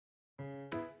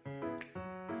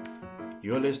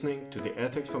You're listening to the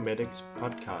Ethics for Medics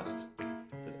podcast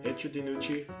with ezio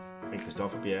and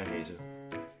Christoffer Hase.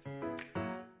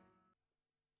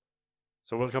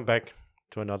 So welcome back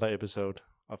to another episode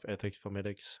of Ethics for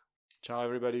Medics. Ciao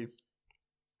everybody.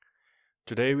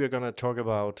 Today we are going to talk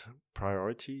about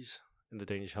priorities in the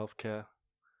Danish healthcare,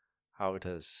 how it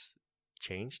has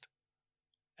changed,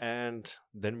 and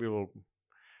then we will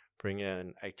bring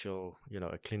an actual,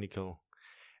 a clinical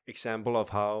example of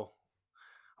how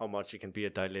much it can be a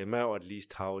dilemma, or at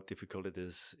least how difficult it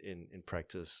is in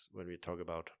practice when we talk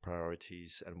about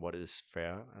priorities and what is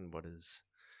fair and what is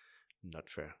not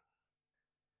fair.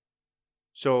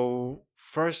 So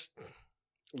first,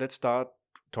 let's start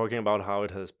talking about how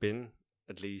it has been,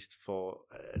 at least for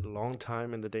a long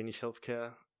time in the Danish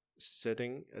healthcare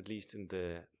setting, at least in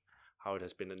how it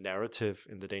has been a narrative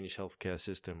in the Danish healthcare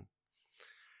system.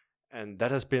 And that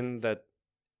has been that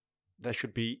there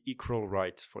should be equal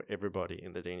rights for everybody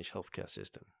in the Danish healthcare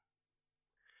system.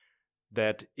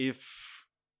 That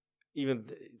even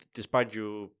despite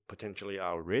you potentially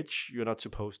are rich, you're not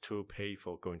supposed to pay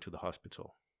for going to the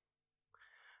hospital.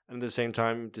 And at the same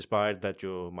time, despite that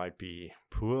you might be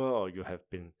poor or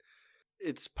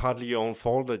it's partly your own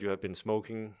fault that you have been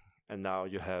smoking and now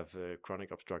you have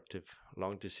chronic obstructive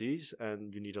lung disease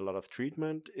and you need a lot of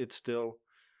treatment, it's still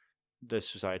the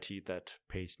society that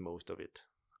pays most of it.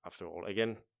 After all,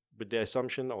 again, with the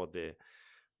assumption or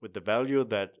with the value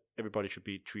that everybody should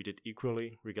be treated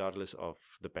equally, regardless of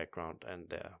the background and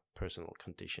their personal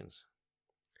conditions.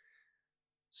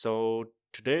 So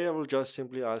today I will just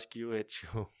simply ask you,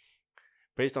 ezio,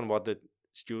 based on what the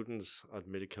students at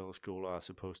medical school are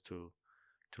supposed to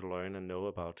learn and know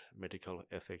about medical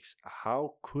ethics,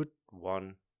 how could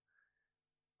one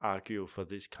argue for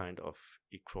this kind of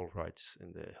equal rights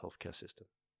in the healthcare system?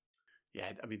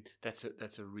 Yeah, I mean, that's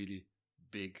a really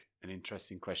big and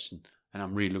interesting question, and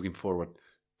I'm really looking forward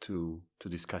to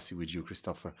discussing with you,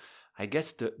 Christoffer. I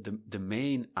guess the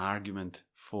main argument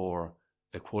for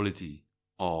equality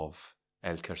of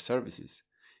healthcare services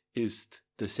is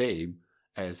the same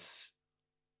as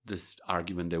this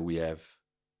argument that we have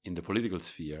in the political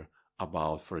sphere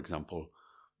about, for example,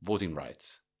 voting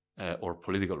rights or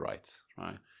political rights,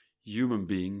 right? Human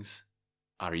beings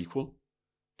are equal.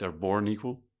 They're born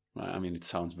equal. I mean, it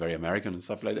sounds very American and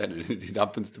stuff like that. And it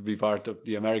happens to be part of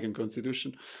the American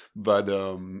Constitution, but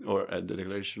or the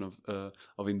Declaration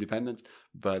of Independence.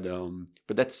 But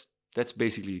that's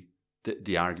basically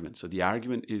the argument. So the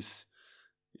argument is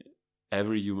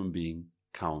every human being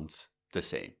counts the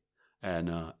same,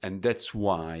 and that's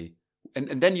why.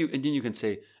 And then you can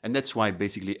say, and that's why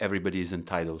basically everybody is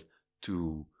entitled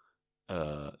to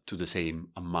the same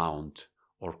amount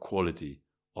or quality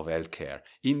of healthcare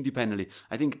independently.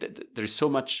 I think that there is so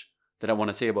much that I want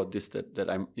to say about this that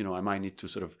I'm, I might need to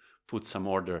sort of put some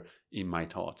order in my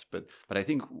thoughts. But I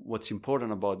think what's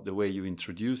important about the way you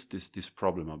introduce this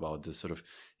problem about the sort of,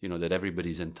 that everybody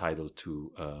is entitled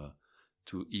to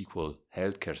equal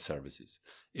healthcare services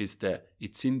is that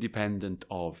it's independent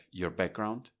of your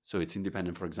background. So it's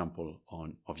independent, for example,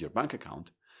 of your bank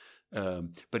account,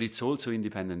 but it's also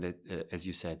independent, as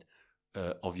you said,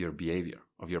 of your behavior,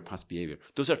 of your past behavior.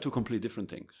 Those are two completely different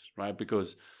things, right?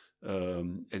 Because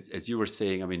as you were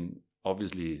saying, I mean,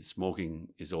 obviously smoking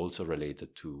is also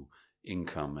related to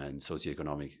income and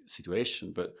socioeconomic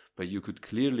situation, but you could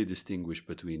clearly distinguish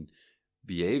between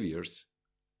behaviors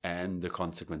and the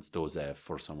consequence those have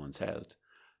for someone's health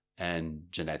and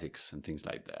genetics and things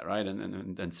like that, right?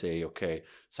 And say, okay,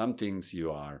 some things you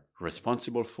are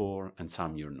responsible for and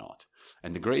some you're not.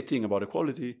 And the great thing about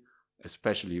equality,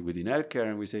 especially within healthcare,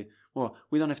 and we say, well,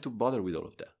 we don't have to bother with all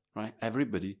of that, right?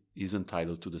 Everybody is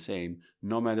entitled to the same,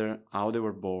 no matter how they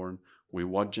were born, with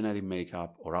what genetic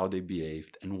makeup, or how they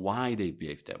behaved, and why they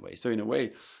behaved that way. So in a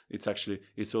way, it's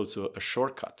also a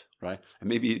shortcut, right? And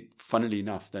maybe, funnily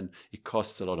enough, then it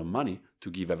costs a lot of money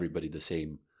to give everybody the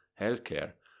same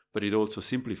healthcare, but it also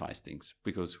simplifies things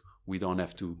because we don't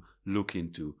have to look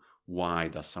into why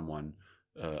does someone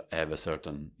have a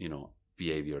certain,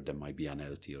 behavior that might be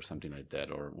unhealthy or something like that,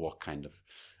 or what kind of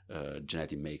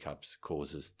genetic makeups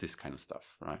causes this kind of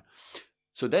stuff, right?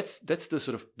 So that's the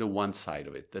sort of the one side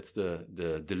of it. That's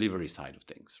the delivery side of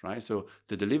things, right? So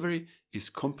the delivery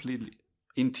is completely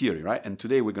in theory, right? And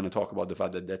today we're going to talk about the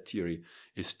fact that theory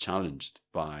is challenged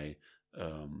by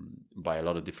a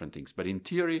lot of different things. But in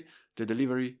theory, the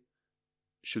delivery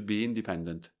should be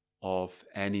independent of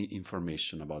any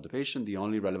information about the patient. The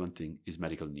only relevant thing is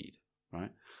medical need,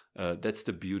 right? That's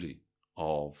the beauty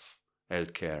of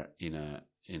healthcare in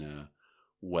a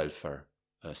welfare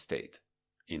state,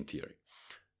 in theory.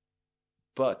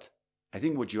 But I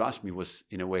think what you asked me was,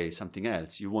 in a way, something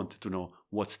else. You wanted to know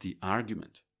what's the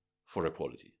argument for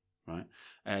equality, right?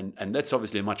 And that's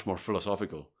obviously a much more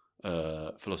philosophical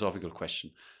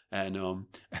question. And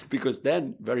because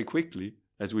then, very quickly,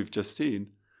 as we've just seen,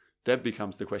 that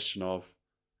becomes the question of,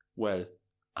 well,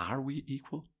 are we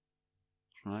equal?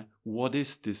 Right? What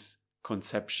is this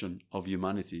conception of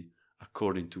humanity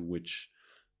according to which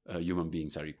human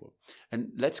beings are equal?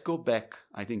 And let's go back,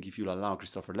 I think, if you'll allow,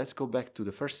 Christoffer, let's go back to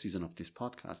the first season of this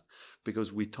podcast,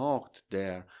 because we talked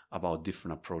there about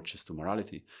different approaches to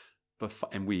morality.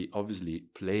 And we obviously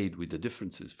played with the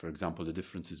differences. For example, the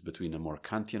differences between a more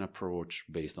Kantian approach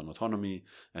based on autonomy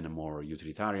and a more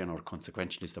utilitarian or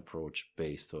consequentialist approach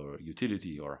based on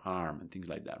utility or harm and things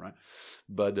like that, right?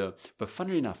 But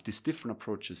funnily enough, these different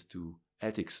approaches to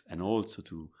ethics and also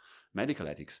to medical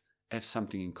ethics have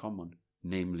something in common,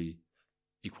 namely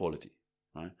equality,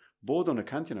 right? Both on a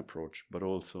Kantian approach, but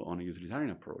also on a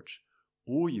utilitarian approach.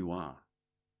 Who you are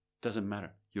doesn't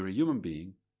matter. You're a human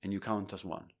being and you count as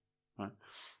one. Right?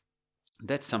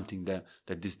 That's something that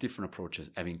these different approaches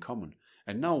have in common.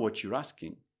 And now what you're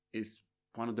asking is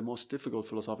one of the most difficult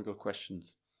philosophical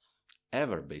questions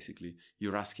ever, basically.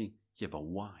 You're asking, yeah, but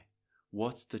why?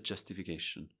 What's the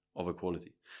justification of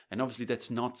equality? And obviously that's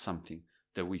not something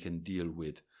that we can deal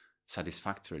with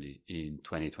satisfactorily in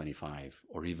 2025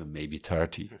 or even maybe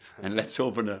 30. And let's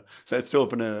open a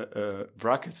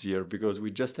brackets here, because we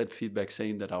just had feedback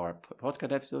saying that our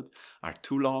podcast episodes are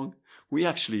too long. We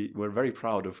actually were very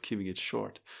proud of keeping it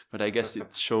short, but I guess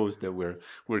it shows that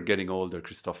we're getting older,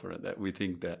 Christoffer, and that we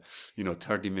think that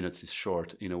 30 minutes is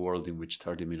short in a world in which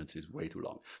 30 minutes is way too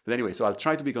long. But anyway, so I'll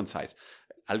try to be concise.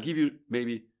 I'll give you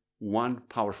maybe one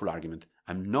powerful argument.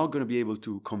 I'm not going to be able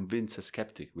to convince a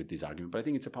skeptic with this argument, but I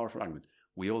think it's a powerful argument.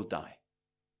 We all die.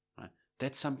 Right?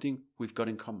 That's something we've got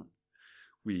in common.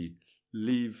 We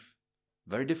live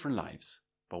very different lives,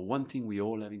 but one thing we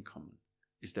all have in common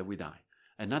is that we die.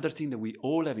 Another thing that we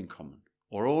all have in common,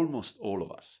 or almost all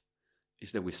of us,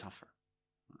 is that we suffer.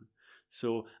 Right?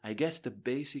 So I guess the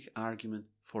basic argument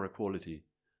for equality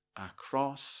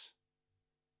across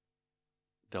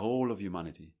the whole of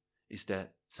humanity is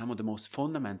that some of the most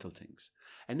fundamental things.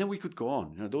 And then we could go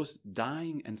on. Those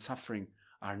dying and suffering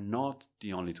are not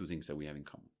the only two things that we have in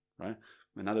common, right?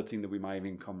 Another thing that we might have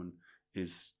in common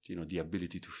is, the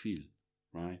ability to feel,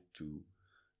 right?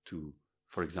 To,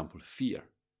 for example, fear,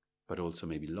 but also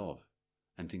maybe love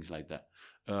and things like that.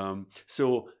 And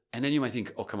then you might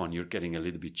think, oh, come on, you're getting a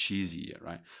little bit cheesy here,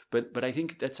 right? But I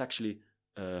think that's actually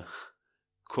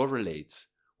correlates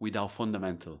with how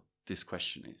fundamental this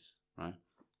question is, right?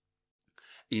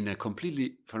 From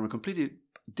a completely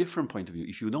different point of view,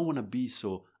 if you don't want to be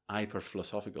so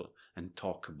hyper-philosophical and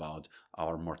talk about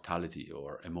our mortality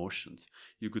or emotions,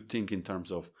 you could think in terms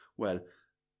of, well,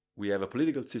 we have a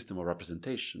political system of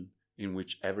representation in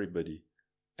which everybody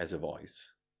has a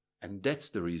voice. And that's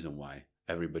the reason why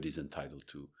everybody is entitled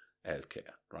to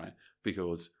healthcare, right?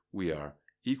 Because we are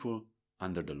equal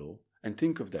under the law. And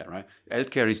think of that, right?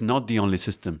 Healthcare is not the only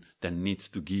system that needs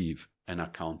to give an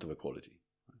account of equality.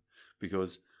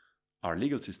 Because our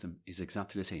legal system is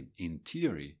exactly the same. In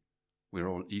theory, we're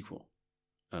all equal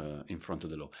in front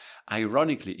of the law.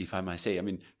 Ironically, if I might say,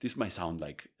 this might sound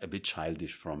like a bit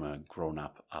childish from a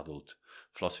grown-up adult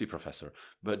philosophy professor,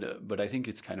 but I think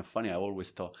it's kind of funny. I always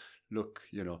thought, look,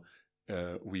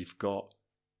 we've got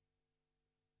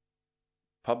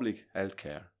public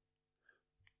healthcare,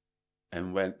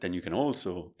 and then you can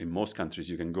also, in most countries,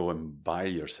 you can go and buy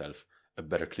yourself a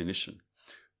better clinician.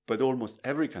 But almost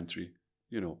every country,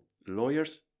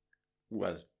 lawyers,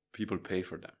 well, people pay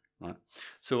for them, right?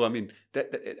 So, and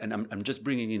I'm just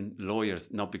bringing in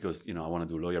lawyers, not because, I want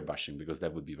to do lawyer bashing, because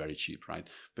that would be very cheap, right?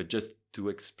 But just to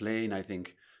explain, I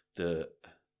think, the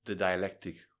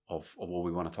dialectic of what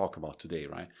we want to talk about today,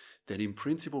 right? That in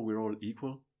principle, we're all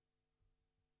equal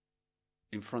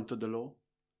in front of the law,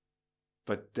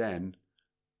 but then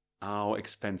how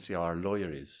expensive our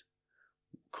lawyer is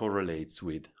correlates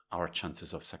with our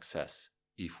chances of success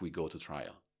if we go to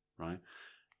trial, right?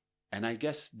 And I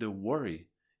guess the worry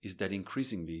is that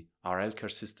increasingly our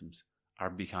healthcare systems are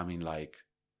becoming like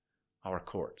our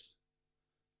courts.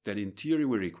 That in theory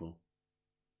we're equal,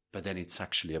 but then it's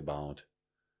actually about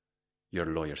your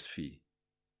lawyer's fee.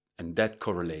 And that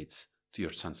correlates to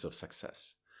your chance of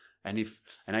success. And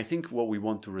I think what we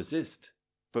want to resist,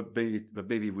 but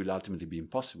maybe it will ultimately be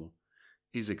impossible,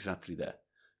 is exactly that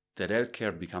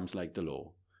healthcare becomes like the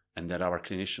law, and that our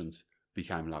clinicians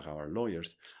become like our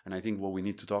lawyers. And I think what we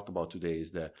need to talk about today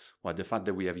is that the fact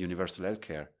that we have universal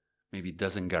healthcare maybe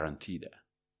doesn't guarantee that.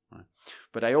 Right?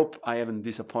 But I hope I haven't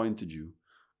disappointed you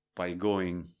by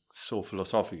going so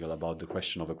philosophical about the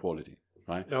question of equality,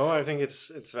 right? No, I think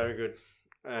it's very good,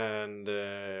 and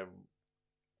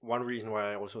one reason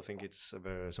why I also think it's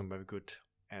some very good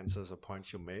answers or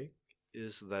points you make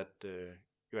is that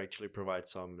you actually provide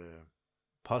some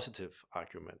positive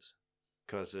arguments,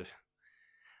 because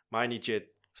my immediate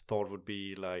thought would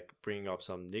be like bringing up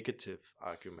some negative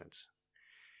arguments,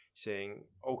 saying,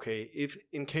 okay, if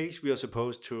in case we are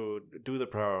supposed to do the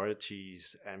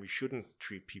priorities and we shouldn't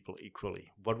treat people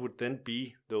equally, what would then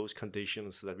be those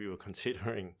conditions that we were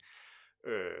considering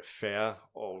fair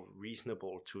or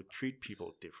reasonable to treat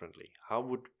people differently?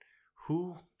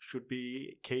 Who should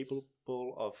be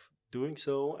capable of doing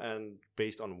so, and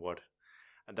based on what?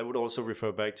 And that would also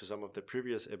refer back to some of the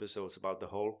previous episodes about the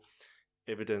whole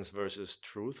evidence versus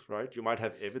truth, right? You might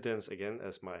have evidence, again,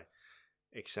 as my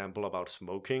example about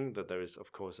smoking, that there is,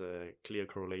 of course, a clear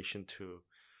correlation to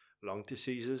lung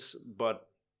diseases, but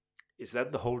is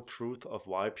that the whole truth of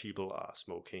why people are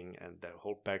smoking and their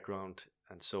whole background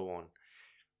and so on?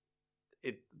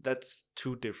 That's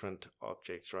two different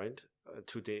objects, right?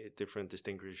 Different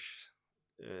distinguished,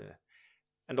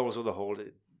 and also the whole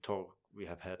talk we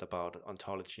have had about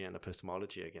ontology and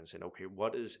epistemology, again, saying, okay,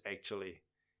 what is actually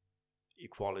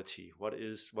equality? What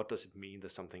does it mean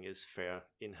that something is fair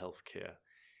in healthcare?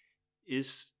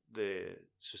 Is the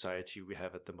society we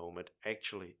have at the moment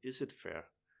actually, is it fair?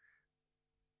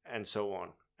 And so on.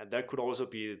 And that could also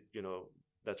be,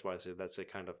 that's why I say that's a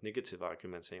kind of negative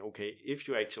argument, saying, okay, if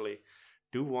you actually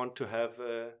do want to have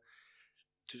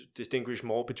to distinguish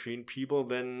more between people,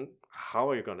 then how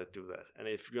are you going to do that? And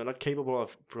if you're not capable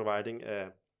of providing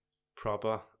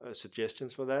proper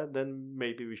suggestions for that, then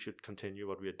maybe we should continue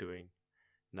what we are doing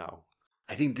now.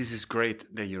 I think this is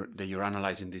great that you're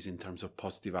analyzing this in terms of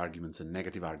positive arguments and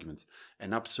negative arguments.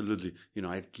 And absolutely,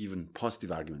 I've given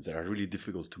positive arguments that are really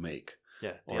difficult to make.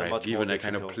 Yeah, or I've given a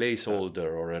kind of placeholder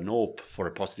or an hope for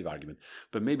a positive argument.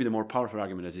 But maybe the more powerful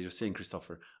argument, as you're saying,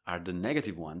 Christoffer, are the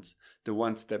negative ones, the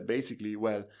ones that basically,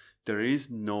 well, there is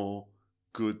no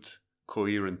good,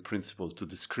 coherent principle to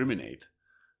discriminate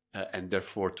and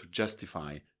therefore to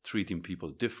justify treating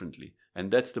people differently. And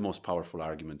that's the most powerful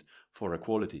argument for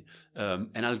equality.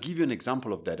 And I'll give you an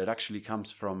example of that. It actually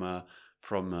comes from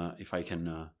if I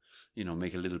can,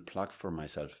 make a little plug for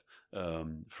myself,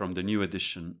 from the new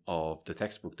edition of the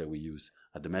textbook that we use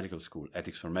at the medical school,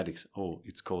 Ethics for Medics. Oh,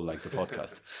 it's called like the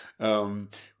podcast,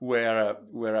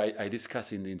 where I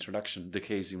discuss in the introduction the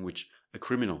case in which a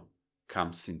criminal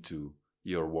comes into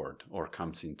your ward or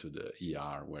comes into the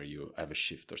ER where you have a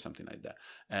shift or something like that.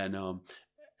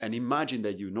 And imagine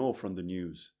that from the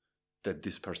news that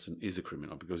this person is a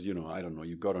criminal because, I don't know,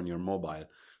 you got on your mobile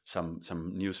some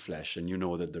news flash and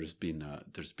that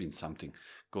there's been something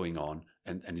going on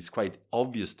and it's quite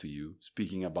obvious to you,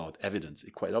 speaking about evidence,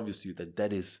 it's quite obvious to you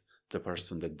that is the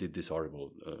person that did this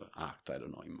horrible act. I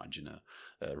don't know, imagine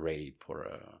a rape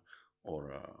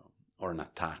or an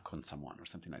attack on someone or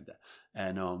something like that.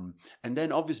 And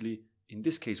then obviously in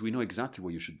this case we know exactly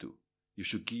what you should do. You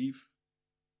should give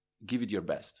it your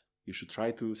best. You should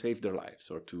try to save their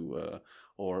lives or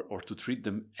to treat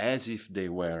them as if they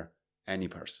were any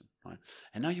person, right?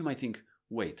 And now you might think,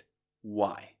 wait,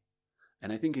 why?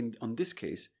 And I think on this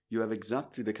case, you have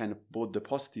exactly the kind of both the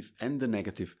positive and the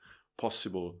negative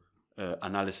possible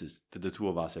analysis that the two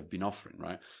of us have been offering,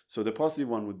 right? So the positive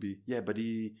one would be, yeah, but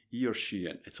he or she,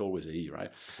 and it's always a he,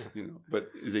 right? But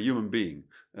is a human being.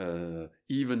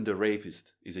 Even the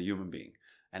rapist is a human being.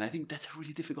 And I think that's a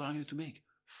really difficult argument to make.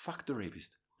 Fuck the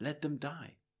rapist. Let them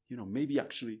die. Maybe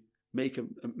actually make a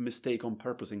mistake on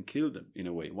purpose and kill them in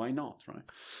a way. Why not, right?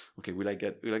 Okay, will I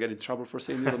get in trouble for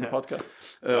saying this on the podcast?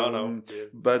 No.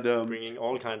 But bringing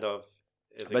all kind of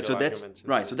ethical but so that's arguments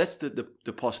right. So that's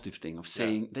the positive thing of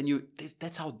saying. Yeah. Then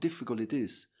that's how difficult it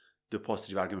is. The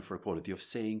positive argument for equality of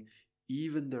saying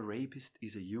even the rapist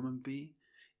is a human being.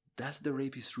 Does the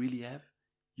rapist really have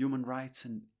human rights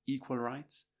and equal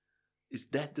rights? Is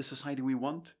that the society we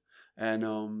want? And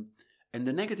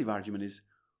the negative argument is,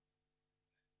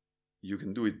 you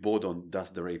can do it both on does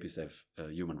the rapist have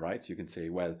human rights? You can say,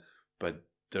 well, but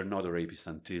they're not a rapist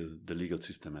until the legal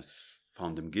system has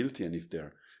found them guilty. And if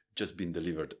they're just been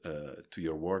delivered to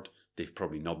your ward, they've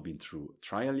probably not been through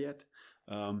trial yet.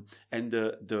 And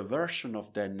the version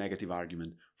of that negative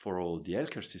argument for all the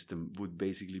healthcare system would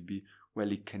basically be,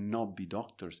 well, it cannot be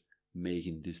doctors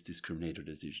making these discriminatory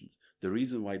decisions. The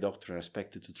reason why doctors are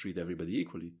expected to treat everybody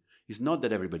equally is not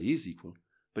that everybody is equal,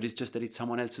 but it's just that it's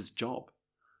someone else's job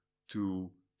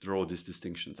to draw these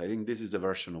distinctions. I think this is a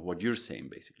version of what you're saying,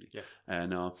 basically. Yeah.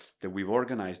 And that we've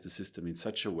organized the system in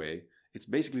such a way, it's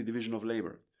basically division of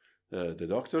labor. The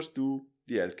doctors do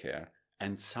the healthcare,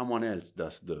 and someone else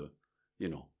does the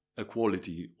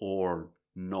equality or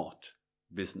not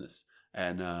business,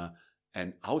 and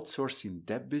outsourcing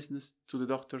that business to the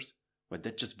doctors, but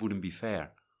that just wouldn't be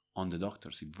fair on the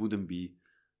doctors. It wouldn't be,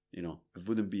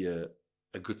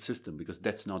 a good system, because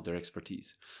that's not their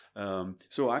expertise.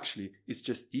 So actually, it's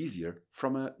just easier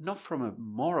not from a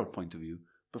moral point of view,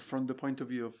 but from the point of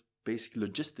view of basic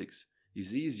logistics.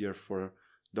 It's easier for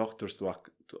doctors to act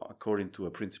according to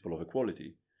a principle of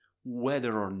equality,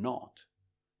 whether or not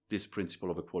this principle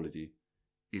of equality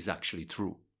is actually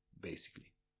true,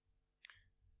 basically.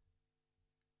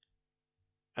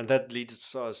 And that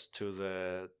leads us to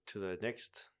the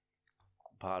next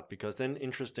part, because then,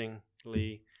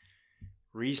 interestingly,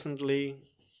 recently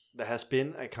there has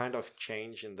been a kind of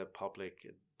change in the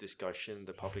public discussion,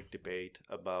 the public debate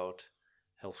about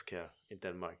healthcare in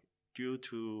Denmark, due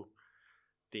to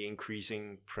the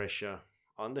increasing pressure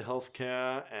on the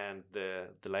healthcare and the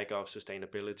lack of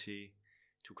sustainability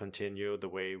to continue the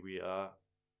way we are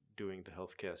doing the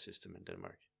healthcare system in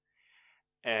Denmark.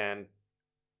 And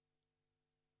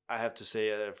I have to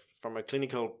say, from a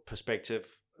clinical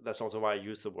perspective, that's also why I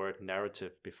used the word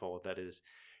narrative before. That is,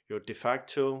 you're de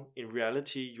facto, in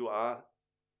reality, you are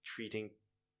treating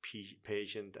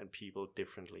patient and people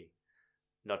differently.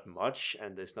 Not much,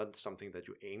 and it's not something that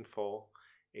you aim for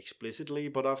explicitly,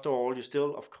 but after all, you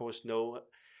still, of course, know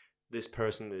this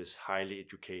person is highly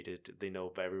educated. They know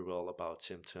very well about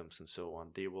symptoms and so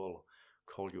on. They will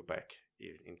call you back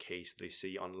in case they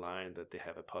see online that they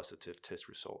have a positive test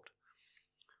result.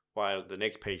 While the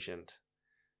next patient,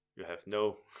 you have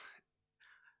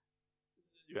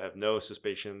no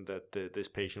suspicion that this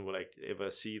patient will ever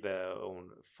see their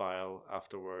own file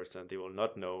afterwards, and they will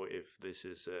not know if this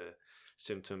is a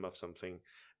symptom of something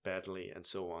badly and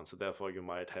so on. So therefore, you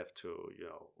might have to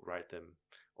write them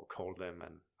or call them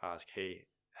and ask, hey,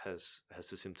 has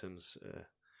the symptoms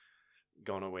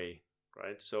gone away,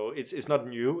 right? So it's not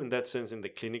new in that sense, in the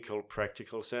clinical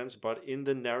practical sense, but in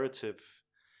the narrative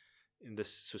in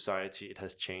this society, it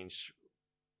has changed.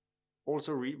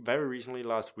 Also, very recently,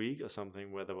 last week or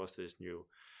something, where there was this new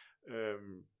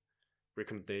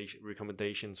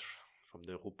recommendations from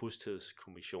the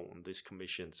Robusthedskommission, these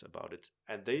commissions about it,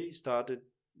 and they started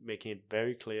making it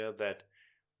very clear that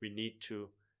we need to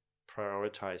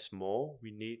prioritize more.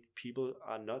 People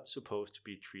are not supposed to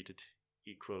be treated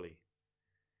equally.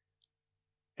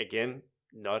 Again,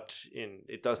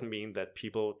 it doesn't mean that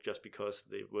people, just because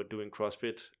they were doing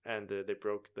CrossFit and they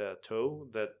broke their toe,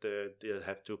 that they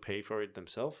have to pay for it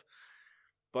themselves.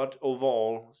 But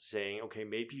overall, saying, okay,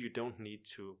 maybe you don't need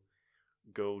to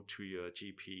go to your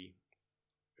GP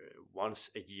once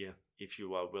a year if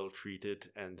you are well treated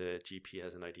and the GP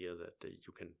has an idea that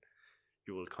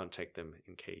you will contact them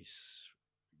in case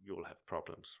you will have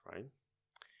problems, right?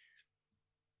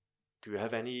 Do you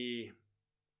have any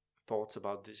thoughts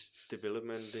about this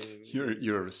development?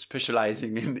 You're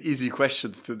specializing in easy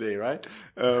questions today, right?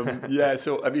 Yeah.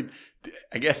 So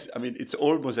I guess it's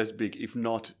almost as big, if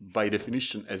not by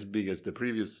definition as big as the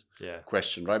previous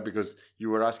question, right? Because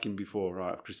you were asking before,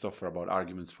 Christoffer, about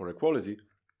arguments for equality,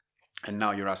 and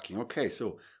now you're asking, okay,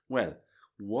 so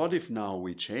what if now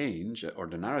we change, or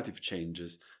the narrative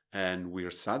changes, and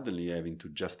we're suddenly having to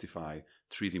justify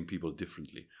treating people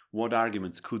differently? What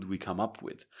arguments could we come up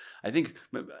with? I think,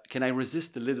 can I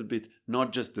resist a little bit,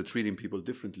 not just the treating people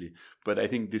differently, but I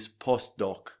think this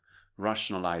post-doc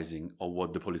rationalizing of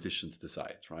what the politicians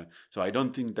decide, right? So I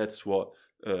don't think that's what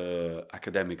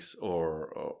academics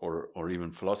or even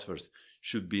philosophers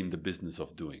should be in the business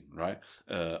of doing, right?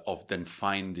 Of then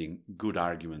finding good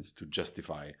arguments to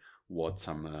justify what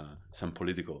some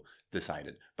political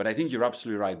decided. But I think you're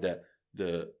absolutely right that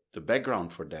the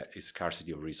background for that is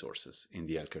scarcity of resources in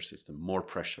the healthcare system, more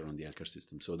pressure on the healthcare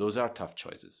system. So those are tough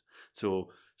choices. So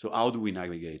how do we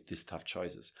navigate these tough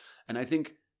choices? And I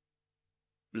think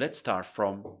let's start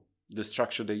from the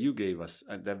structure that you gave us,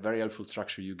 that very helpful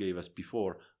structure you gave us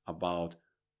before about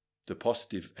the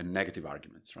positive and negative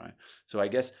arguments, right? So I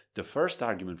guess the first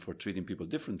argument for treating people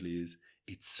differently is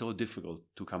it's so difficult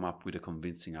to come up with a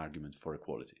convincing argument for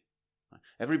equality. Right?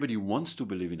 Everybody wants to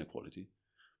believe in equality,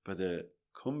 but the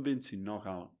convincing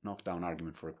knockdown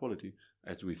argument for equality,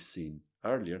 as we've seen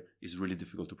earlier, is really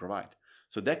difficult to provide.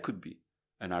 So that could be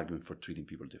an argument for treating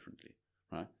people differently,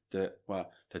 right?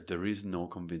 That there is no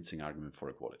convincing argument for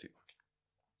equality.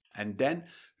 And then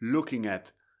looking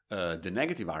at the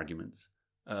negative arguments,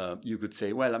 you could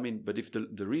say, but if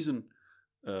the reason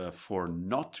for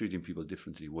not treating people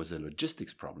differently was a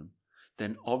logistics problem,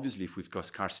 then obviously if we've got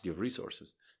scarcity of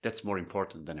resources, that's more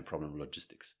important than a problem of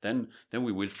logistics. Then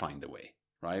we will find a way,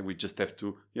 right? We just have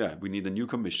to, we need a new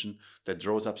commission that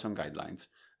draws up some guidelines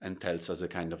and tells us a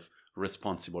kind of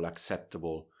responsible,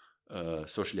 acceptable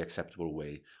socially acceptable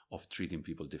way of treating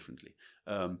people differently.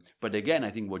 But again, I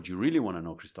think what you really want to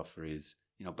know, Christoffer, is,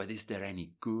 but is there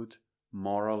any good,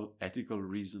 moral, ethical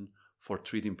reason for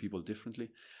treating people differently?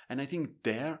 And I think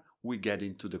there we get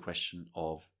into the question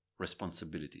of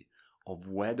responsibility, of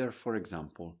whether, for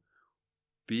example,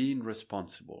 being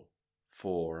responsible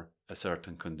for a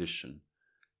certain condition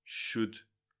should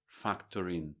factor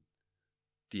in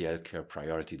the healthcare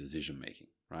priority decision making,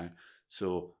 right?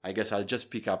 So I guess I'll just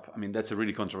pick up. I mean, that's a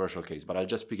really controversial case, but I'll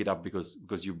just pick it up because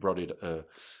you brought it up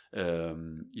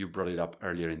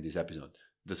earlier in this episode,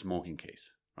 the smoking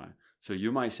case, right? So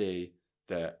you might say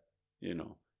that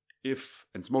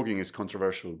and smoking is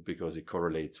controversial because it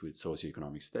correlates with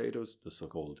socioeconomic status, the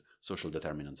so-called social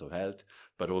determinants of health,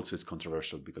 but also it's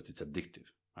controversial because it's addictive,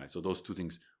 right? So those two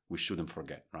things we shouldn't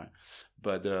forget, right?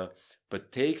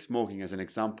 But take smoking as an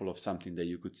example of something that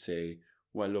you could say,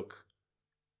 well, look,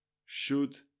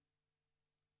 should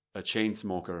a chain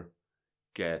smoker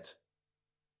get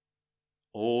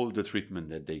all the treatment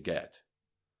that they get?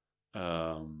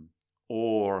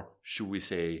 Or should we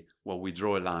say, well, we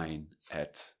draw a line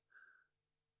at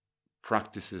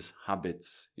practices,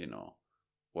 habits,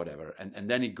 whatever. And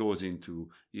then it goes into,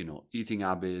 eating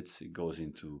habits, it goes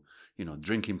into,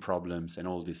 drinking problems and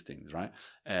all these things, right?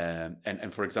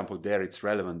 And for example, there it's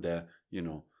relevant that,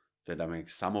 that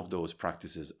some of those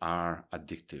practices are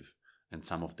addictive and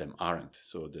some of them aren't.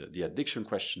 So the addiction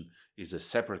question is a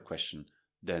separate question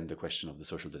than the question of the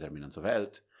social determinants of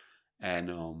health. And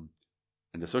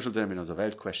the social determinants of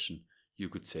health question, you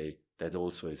could say that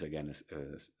also is, again,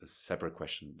 a separate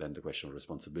question than the question of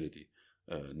responsibility.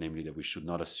 Namely, that we should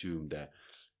not assume that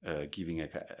giving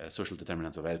a social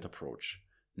determinants of health approach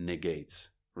negates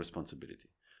responsibility.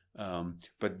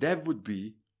 But that would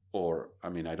be,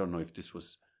 I don't know if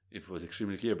it was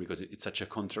extremely clear because it's such a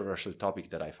controversial topic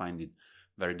that I find it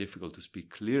very difficult to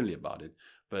speak clearly about it.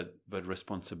 But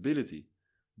responsibility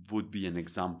would be an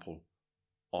example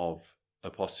of a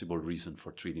possible reason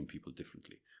for treating people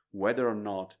differently, whether or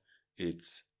not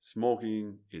it's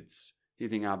smoking, it's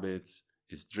eating habits,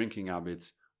 it's drinking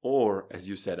habits, or, as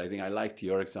you said, I think I liked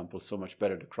your example so much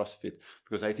better, the CrossFit,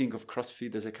 because I think of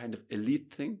CrossFit as a kind of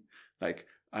elite thing. Like,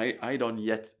 I don't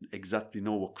yet exactly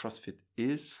know what CrossFit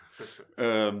is,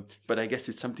 but I guess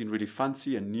it's something really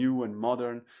fancy and new and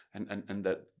modern and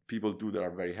that people do that are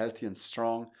very healthy and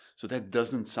strong. So that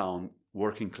doesn't sound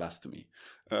working class to me.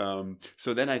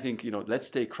 So then I think, let's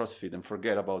take CrossFit and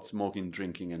forget about smoking,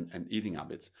 drinking, and eating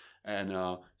habits. And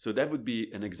so that would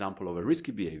be an example of a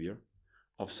risky behavior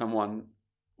of someone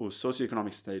whose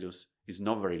socioeconomic status is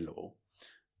not very low.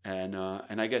 And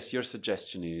I guess your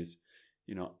suggestion is,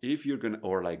 if you're going to,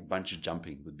 or like bungee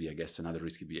jumping would be, I guess, another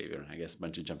risky behavior. I guess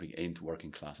bungee jumping ain't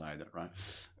working class either,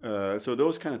 right? So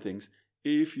those kind of things,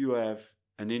 if you have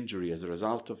an injury as a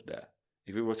result of that,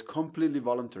 if it was completely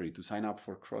voluntary to sign up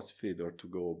for CrossFit or to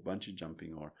go bungee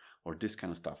jumping or this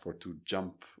kind of stuff, or to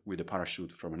jump with a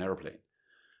parachute from an airplane,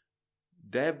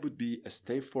 that would be a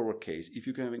straightforward case. If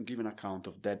you can give an account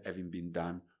of that having been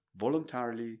done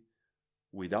voluntarily,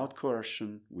 without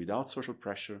coercion, without social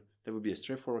pressure, that would be a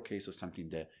straightforward case of something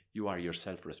that you are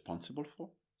yourself responsible for.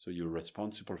 So you're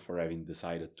responsible for having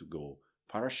decided to go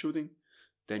parachuting.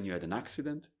 Then you had an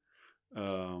accident.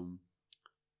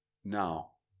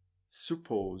 Now,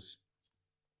 suppose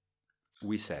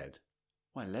we said,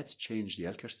 well, let's change the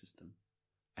healthcare system,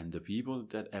 and the people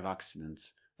that have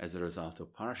accidents as a result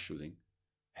of parachuting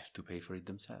have to pay for it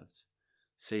themselves.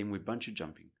 Same with bungee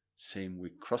jumping. Same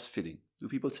with crossfitting. Do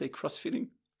people say crossfitting?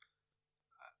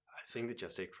 I think they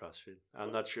just say CrossFit.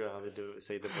 I'm not sure how they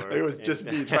say the word. It was just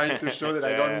me trying to show that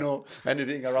I don't know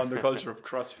anything around the culture of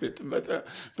CrossFit,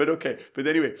 but okay. But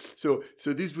anyway, so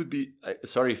this would be.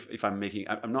 Sorry if I'm making.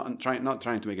 I'm not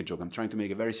trying to make a joke. I'm trying to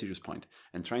make a very serious point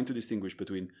and trying to distinguish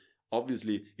between.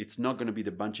 Obviously, it's not going to be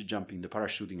the bungee jumping, the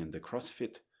parachuting, and the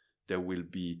CrossFit that will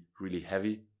be really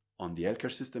heavy on the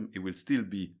healthcare system. It will still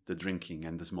be the drinking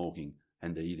and the smoking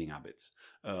and the eating habits.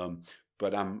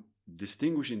 But I'm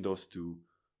distinguishing those two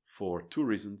for two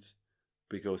reasons,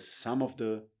 because some of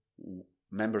the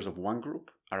members of one group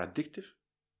are addictive,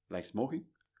 like smoking,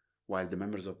 while the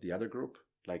members of the other group,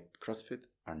 like CrossFit,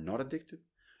 are not addictive.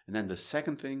 And then the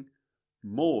second thing,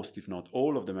 most, if not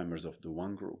all, of the members of the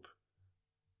one group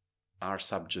are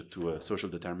subject to a social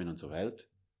determinants of health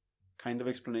kind of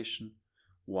explanation,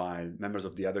 while members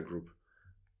of the other group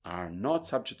are not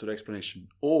subject to the explanation,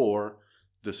 or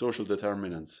the social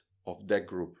determinants of that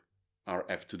group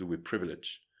have to do with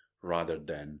privilege rather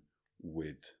than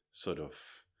with sort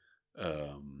of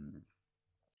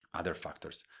other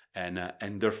factors, and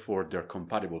therefore they're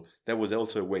compatible. That was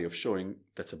also a way of showing,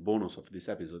 that's a bonus of this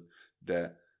episode,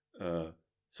 that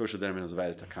social determinants of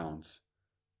health accounts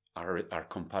are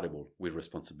compatible with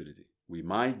responsibility. We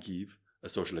might give a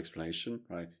social explanation,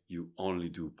 right? You only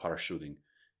do parachuting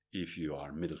if you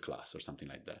are middle class or something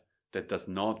like that. That does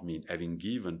not mean, having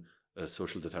given a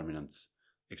social determinants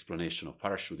explanation of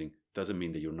parachuting, doesn't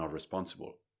mean that you're not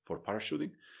responsible for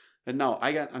parachuting. And now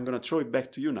I'm going to throw it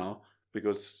back to you now,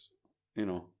 because,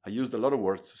 I used a lot of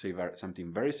words to say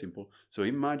something very simple. So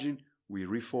imagine we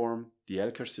reform the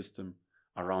healthcare system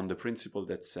around the principle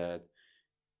that said,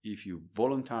 if you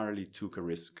voluntarily took a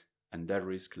risk and that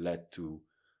risk led to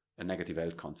a negative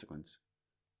health consequence,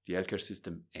 the healthcare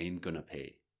system ain't gonna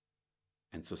pay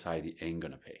and society ain't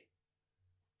gonna pay.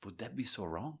 Would that be so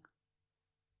wrong?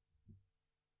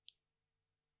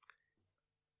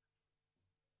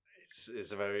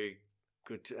 It's a very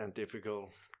good and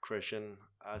difficult question.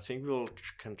 I think we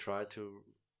can try to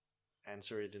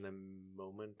answer it in a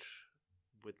moment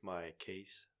with my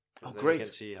case. Oh, then great! We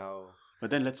can see how. But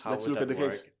then let's look at the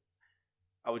case.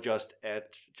 I would just add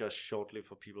shortly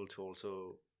for people to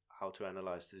also how to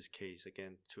analyze this case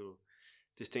again, to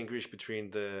distinguish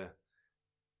between the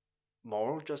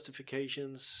moral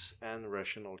justifications and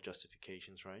rational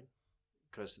justifications, right?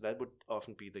 Because that would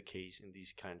often be the case in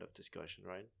these kind of discussion,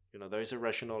 right? There is a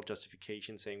rational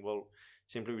justification saying, well,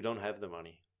 simply we don't have the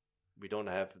money. We don't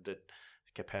have the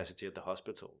capacity at the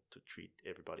hospital to treat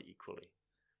everybody equally.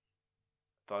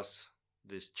 Thus,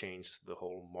 this changed the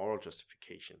whole moral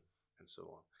justification and so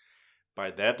on.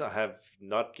 By that, I have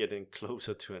not getting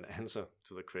closer to an answer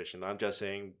to the question. I'm just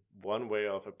saying one way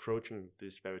of approaching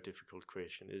this very difficult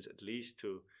question is at least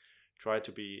to try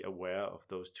to be aware of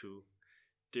those two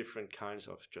different kinds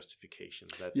of justification.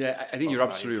 Yeah, I think you're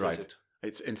absolutely right.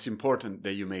 It's important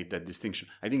that you made that distinction.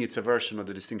 I think it's a version of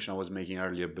the distinction I was making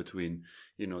earlier between,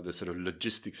 the sort of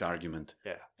logistics argument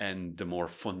and the more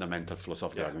fundamental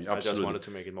philosophical argument. Absolutely. I just wanted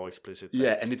to make it more explicit.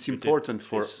 Yeah, and it's important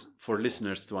for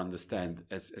listeners to understand,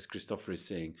 as Christoffer is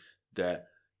saying, that,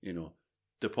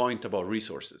 the point about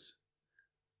resources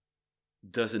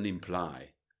doesn't imply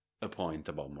a point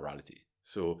about morality.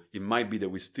 So it might be that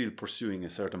we're still pursuing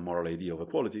a certain moral idea of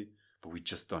equality, but we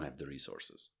just don't have the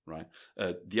resources, right?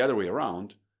 The other way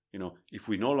around, if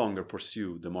we no longer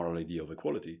pursue the moral idea of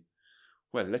equality,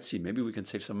 well, let's see, maybe we can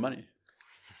save some money.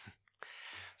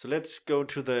 So let's go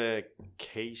to the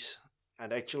case.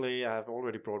 And actually, I have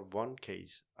already brought one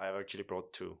case. I have actually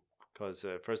brought two. Because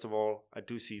first of all, I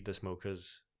do see the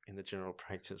smokers in the general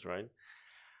practice, right?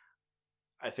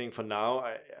 I think for now,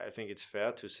 I think it's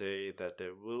fair to say that they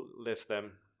will lift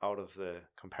them out of the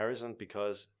comparison,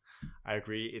 because I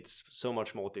agree it's so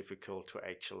much more difficult to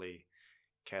actually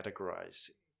characterize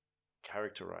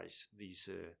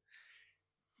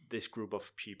this group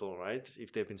of people, right?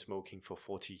 If they've been smoking for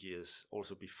 40 years,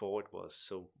 also before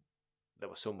there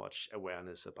was so much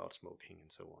awareness about smoking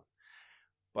and so on.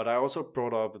 But I also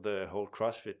brought up the whole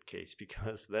CrossFit case,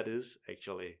 because that is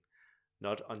actually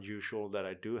not unusual that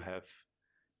I do have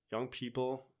young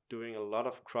people doing a lot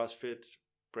of CrossFit,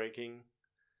 breaking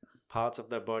parts of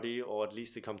their body, or at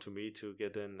least they come to me to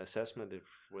get an assessment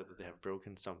whether they have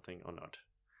broken something or not.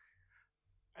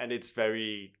 And it's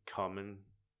very common.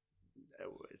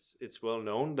 It's well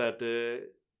known that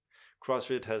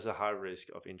CrossFit has a high risk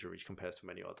of injuries compared to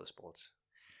many other sports.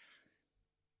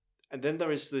 And then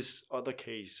there is this other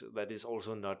case that is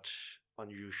also not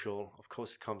unusual. Of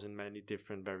course, it comes in many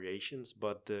different variations,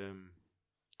 but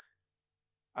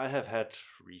I have had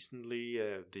recently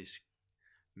this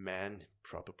man,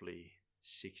 probably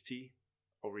 60,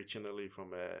 originally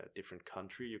from a different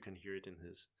country. You can hear it in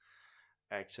his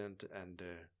accent and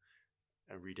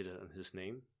read it in his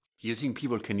name. You think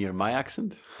people can hear my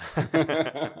accent?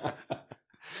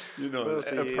 We'll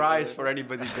see. A prize for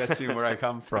anybody guessing where I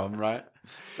come from, right?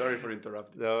 Sorry for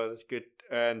interrupting. No, that's good.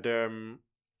 And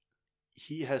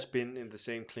he has been in the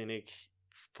same clinic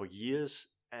for years,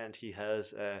 and he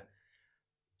has a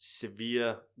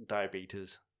severe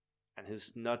diabetes, and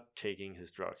he's not taking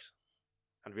his drugs.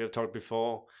 And we have talked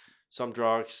before, some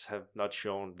drugs have not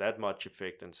shown that much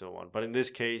effect and so on. But in this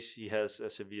case, he has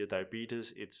a severe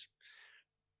diabetes. It's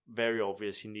very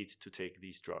obvious he needs to take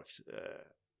these drugs.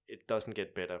 It doesn't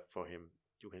get better for him.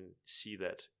 You can see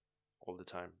that all the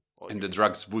time. And the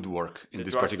drugs would work in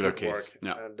this particular case.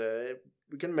 Yeah. And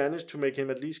we can manage to make him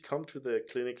at least come to the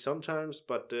clinic sometimes,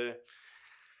 but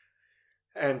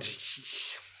and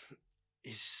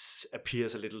he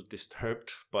appears a little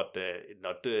disturbed, but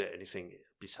not anything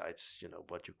besides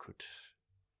what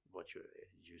you're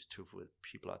used to with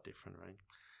people are different, right?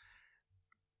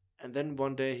 And then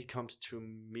one day he comes to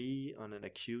me on an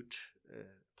acute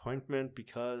appointment,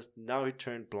 because now he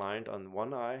turned blind on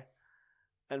one eye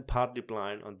and partly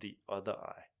blind on the other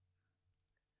eye.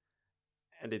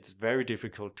 And it's very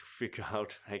difficult to figure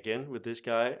out, again, with this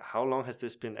guy, how long has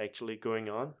this been actually going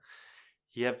on?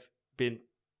 He have been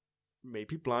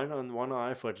maybe blind on one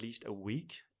eye for at least a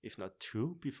week, if not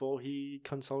 2, before he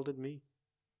consulted me.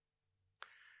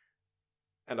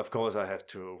 And of course, I have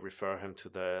to refer him to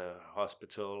the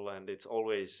hospital, and it's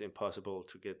always impossible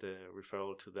to get the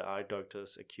referral to the eye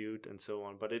doctors, acute, and so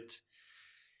on. But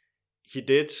he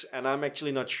did, and I'm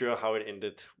actually not sure how it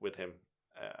ended with him.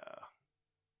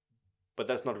 But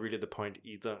that's not really the point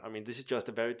either. I mean, this is just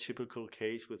a very typical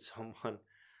case with someone,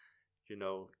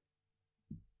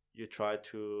 you try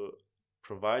to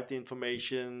provide the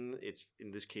information. It's,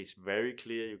 in this case, very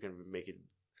clear. You can make it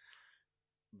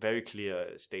very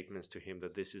clear statements to him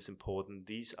that this is important,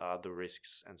 these are the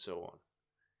risks, and so on.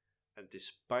 And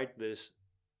despite this,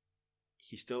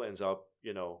 he still ends up,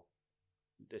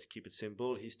 let's keep it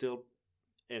simple, he still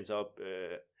ends up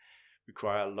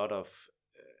require a lot of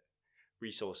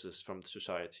resources from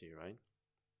society, right?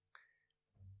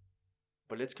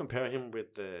 But let's compare him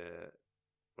with the...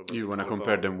 You want to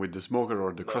compare them with the smoker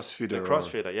or the crossfitter? The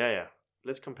crossfitter, yeah.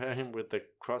 Let's compare him with the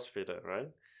crossfitter, right?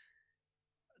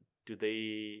 Do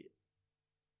they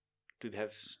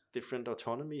have different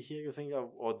autonomy here, you think? Or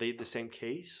are they the same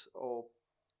case? Or...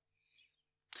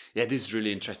 Yeah, this is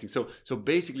really interesting. So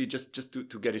basically, just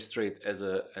to get it straight, as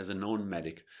a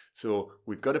non-medic, so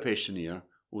we've got a patient here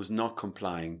who's not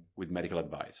complying with medical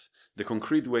advice. The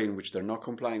concrete way in which they're not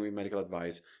complying with medical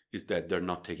advice is that they're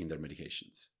not taking their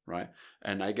medications, right?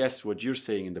 And I guess what you're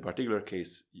saying in the particular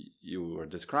case you were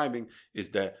describing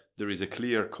is that there is a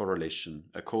clear correlation,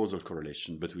 a causal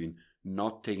correlation between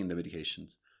not taking the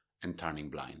medications and turning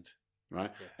blind,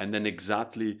 right? Yeah. And then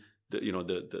exactly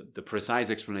the precise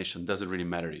explanation doesn't really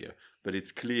matter here, but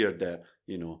it's clear that,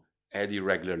 had he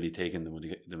regularly taken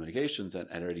the medications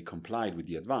and already complied with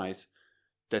the advice,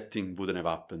 that thing wouldn't have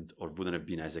happened, or wouldn't have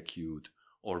been as acute,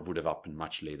 or would have happened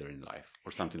much later in life,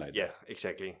 or something like that. Yeah,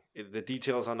 exactly. The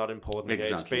details are not important.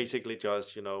 Exactly. It's basically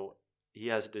just, he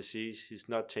has a disease, he's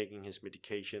not taking his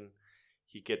medication,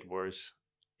 he get worse.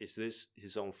 Is this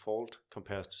his own fault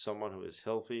compared to someone who is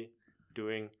healthy,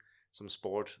 doing some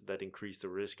sport that increase the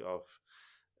risk of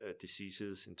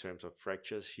diseases in terms of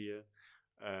fractures here?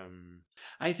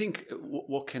 I think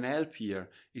what can help here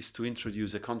is to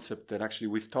introduce a concept that actually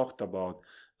we've talked about,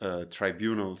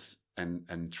 tribunals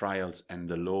and trials and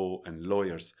the law and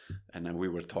lawyers, and then we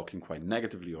were talking quite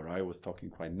negatively, or I was talking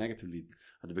quite negatively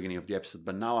at the beginning of the episode,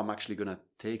 but now I'm actually going to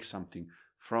take something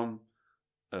from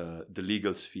the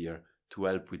legal sphere to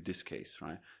help with this case,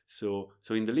 right? So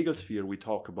in the legal sphere, we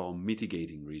talk about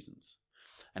mitigating reasons.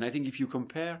 And I think if you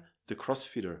compare the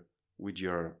crossfitter with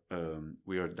your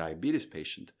diabetes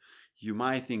patient, you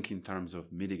might think in terms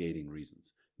of mitigating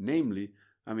reasons. Namely,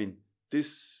 I mean,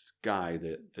 this guy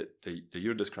that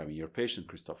you're describing, your patient,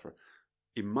 Christoffer,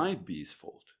 it might be his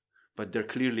fault, but there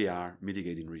clearly are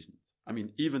mitigating reasons. I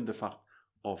mean, even the fact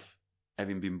of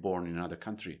having been born in another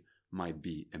country might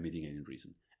be a mitigating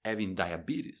reason. Having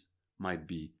diabetes might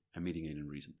be a mitigating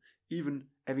reason. Even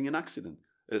having an accident,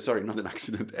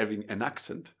 having an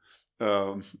accent.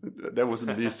 That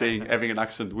wasn't me saying having an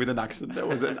accent with an accent. That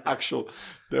was an actual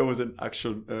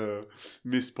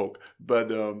misspoke. But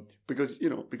because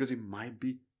it might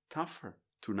be tougher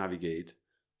to navigate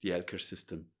the healthcare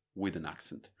system with an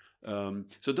accent.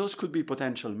 So those could be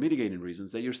potential mitigating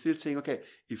reasons that you're still saying, okay,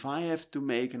 if I have to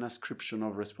make an ascription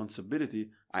of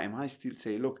responsibility, I might still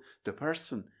say, look, the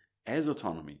person has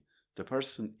autonomy. The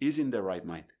person is in their right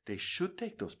mind. They should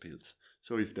take those pills.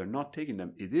 So if they're not taking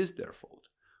them, it is their fault.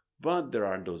 But there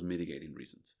are those mitigating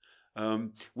reasons.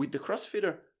 With the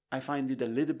crossfitter, I find it a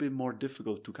little bit more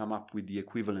difficult to come up with the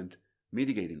equivalent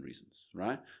mitigating reasons,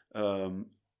 right?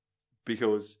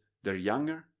 Because they're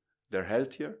younger, they're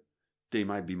healthier, they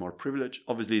might be more privileged.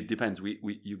 Obviously, it depends.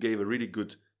 You gave a really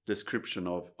good description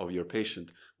of your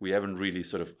patient. We haven't really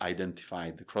sort of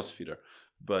identified the crossfitter,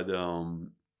 but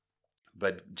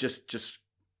just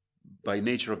by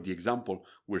nature of the example,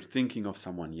 we're thinking of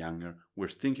someone younger, we're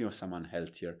thinking of someone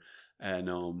healthier, and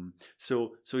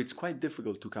so it's quite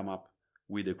difficult to come up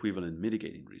with equivalent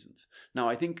mitigating reasons. Now,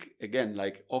 I think, again,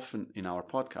 like often in our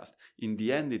podcast, in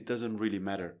the end, it doesn't really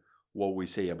matter what we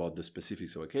say about the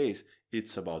specifics of a case,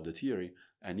 it's about the theory.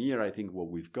 And here, I think what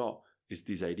we've got is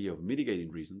this idea of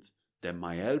mitigating reasons that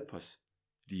might help us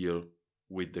deal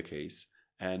with the case,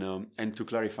 and to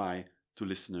clarify to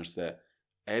listeners that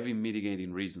having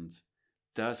mitigating reasons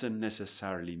doesn't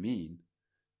necessarily mean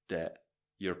that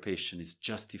your patient is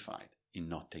justified in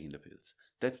not taking the pills.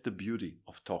 That's the beauty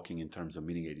of talking in terms of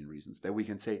mitigating reasons, that we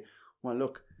can say, well,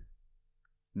 look,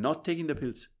 not taking the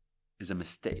pills is a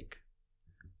mistake.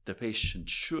 The patient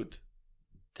should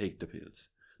take the pills.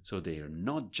 So they are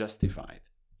not justified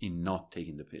in not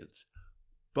taking the pills.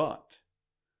 But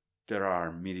there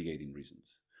are mitigating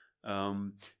reasons.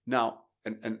 Now,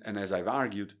 and as I've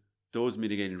argued, those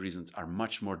mitigating reasons are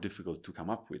much more difficult to come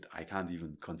up with. I can't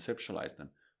even conceptualize them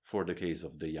for the case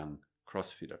of the young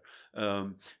CrossFitter.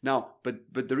 Now,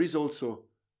 but there is also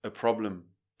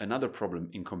another problem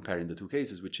in comparing the two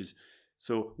cases, which is,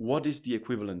 so what is the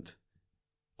equivalent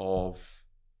of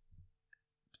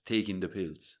taking the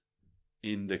pills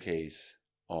in the case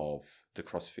of the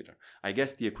CrossFitter? I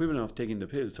guess the equivalent of taking the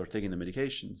pills or taking the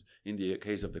medications in the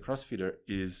case of the CrossFitter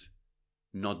is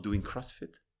not doing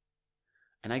CrossFit.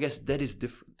 And I guess that is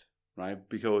different, right?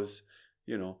 Because,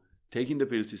 taking the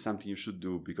pills is something you should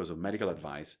do because of medical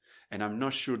advice. And I'm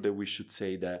not sure that we should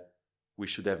say that we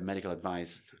should have medical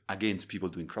advice against people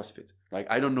doing CrossFit.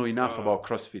 Like, I don't know enough about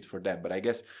CrossFit for that, but I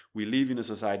guess we live in a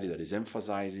society that is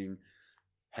emphasizing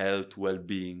health,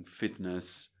 well-being,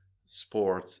 fitness,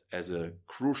 sports as a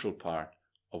crucial part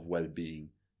of well-being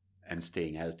and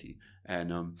staying healthy.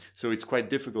 And so it's quite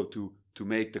difficult to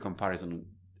make the comparison.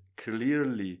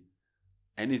 Clearly,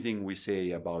 anything we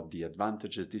say about the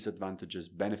advantages, disadvantages,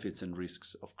 benefits, and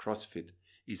risks of CrossFit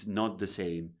is not the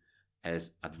same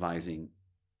as advising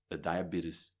a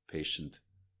diabetes patient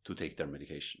to take their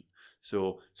medication.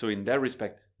 So in that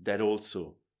respect, that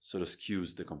also sort of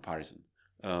skews the comparison.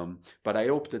 But I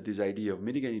hope that this idea of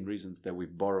mitigating reasons that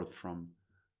we've borrowed from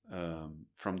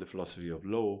the philosophy of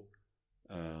law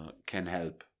can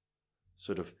help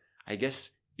sort of, I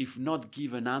guess, if not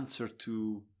give an answer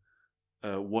to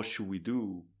what should we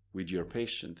do with your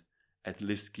patient, at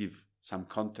least give some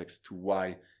context to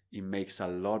why it makes a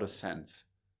lot of sense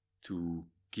to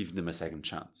give them a second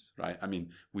chance, right? I mean,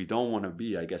 we don't want to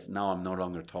be, I guess now I'm no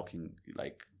longer talking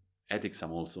like ethics,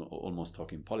 I'm also almost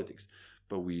talking politics,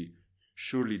 but we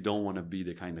surely don't want to be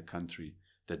the kind of country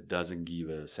that doesn't give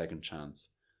a second chance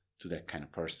to that kind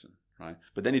of person, right?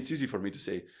 But then it's easy for me to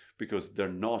say, because they're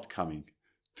not coming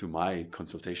to my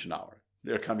consultation hour.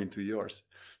 They're coming to yours.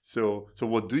 So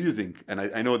what do you think? And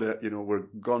I know that, we're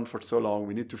gone for so long,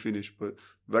 we need to finish, but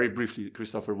very briefly,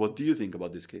 Christoffer, what do you think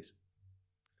about this case?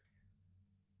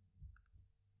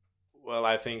 Well,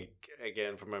 I think,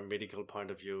 again, from a medical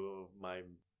point of view, my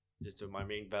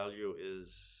main value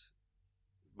is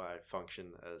my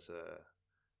function as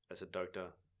a doctor,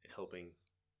 helping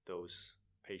those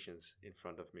patients in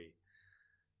front of me.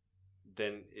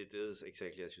 Then it is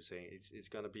exactly as you're saying. It's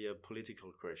going to be a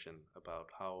political question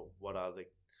about what are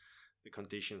the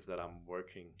conditions that I'm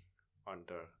working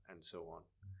under and so on.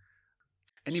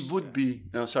 And it would be,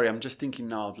 no, sorry, I'm just thinking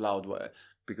now out loud,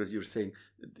 because you're saying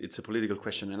it's a political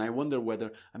question. And I wonder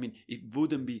whether,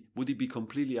 would it be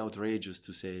completely outrageous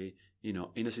to say,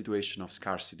 in a situation of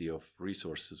scarcity of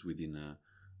resources within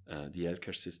the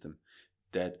healthcare system,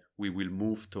 that we will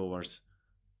move towards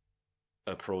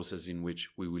a process in which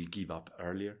we will give up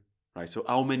earlier, right? So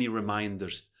how many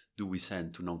reminders do we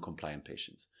send to non-compliant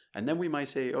patients? And then we might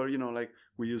say, or, like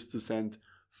we used to send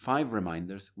 5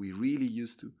 reminders, we really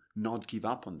used to not give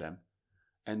up on them.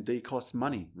 And they cost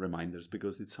money, reminders,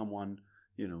 because it's someone,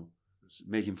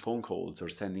 making phone calls or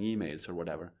sending emails or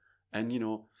whatever. And,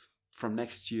 from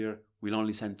next year, we'll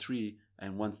only send 3.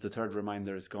 And once the 3rd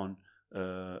reminder is gone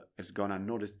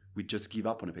unnoticed, we just give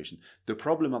up on a patient. The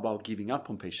problem about giving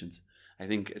up on patients, I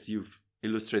think, as you've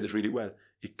illustrated really well,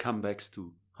 it comes back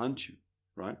to haunt you,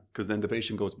 right? Because then the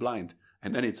patient goes blind,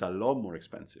 and then it's a lot more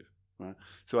expensive, right?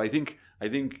 So I think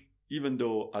even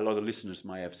though a lot of listeners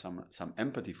might have some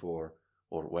empathy for,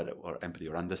 or empathy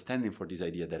or understanding for this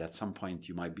idea that at some point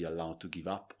you might be allowed to give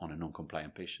up on a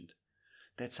non-compliant patient,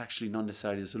 that's actually not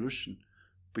necessarily a solution,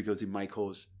 because it might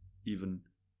cause even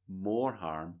more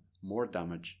harm, more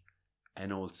damage,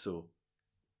 and also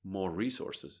more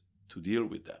resources to deal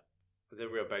with that. Then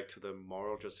we are back to the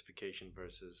moral justification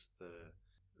versus the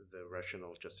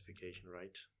rational justification,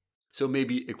 right? So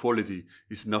maybe equality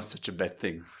is not such a bad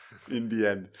thing in the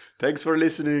end. Thanks for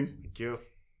listening. Thank you.